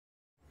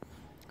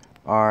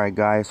Alright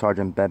guys,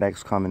 Sergeant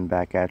Bebex coming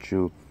back at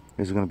you.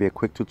 This is going to be a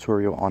quick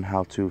tutorial on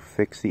how to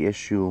fix the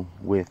issue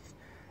with,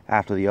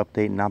 after the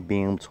update, not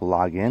being able to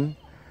log in.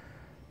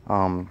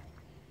 I'm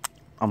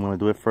going to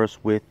do it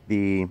first with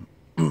the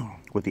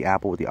with the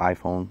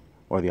iPhone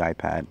or the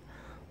iPad.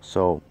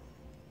 So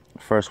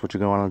first, what you're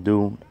going to want to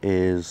do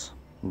is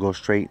go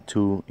straight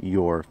to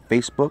your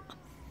Facebook.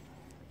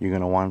 You're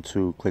going to want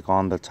to click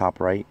on the top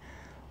right,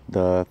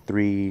 the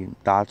three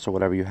dots or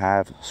whatever you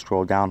have,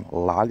 scroll down,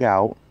 log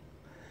out,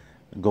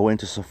 go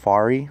into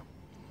Safari,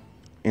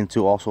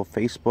 into also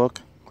Facebook,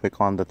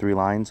 click on the three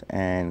lines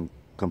and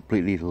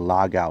completely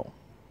log out.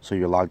 So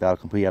you're logged out,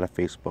 completely out of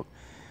Facebook.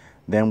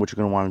 Then what you're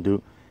going to want to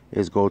do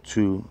is go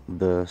to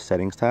the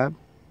settings tab,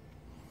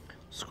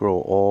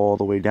 scroll all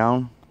the way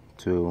down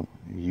till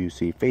you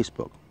see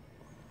Facebook.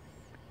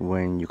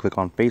 When you click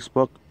on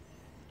Facebook,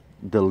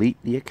 delete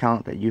the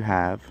account that you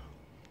have.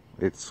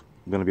 It's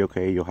going to be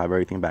okay, you'll have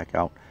everything back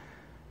out,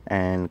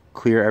 and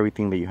clear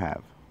everything that you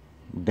have.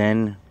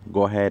 Then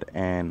go ahead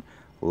and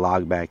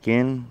log back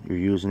in, your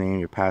username,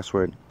 your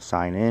password,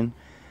 sign in,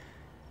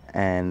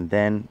 and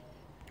then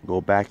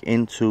go back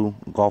into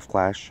Golf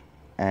Clash,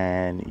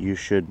 and you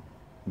should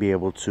be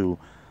able to,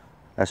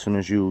 as soon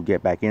as you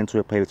get back into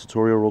it, play the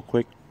tutorial real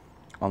quick.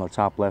 On the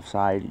top left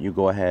side, you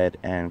go ahead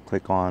and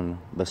click on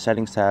the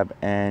settings tab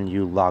and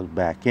you log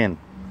back in.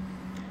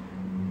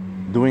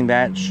 Doing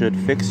that should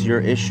fix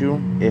your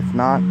issue. If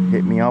not,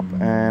 hit me up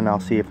and I'll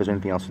see if there's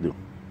anything else to do.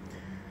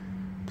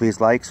 Please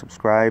like,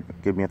 subscribe,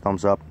 give me a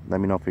thumbs up. Let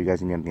me know if you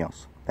guys need anything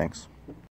else. Thanks.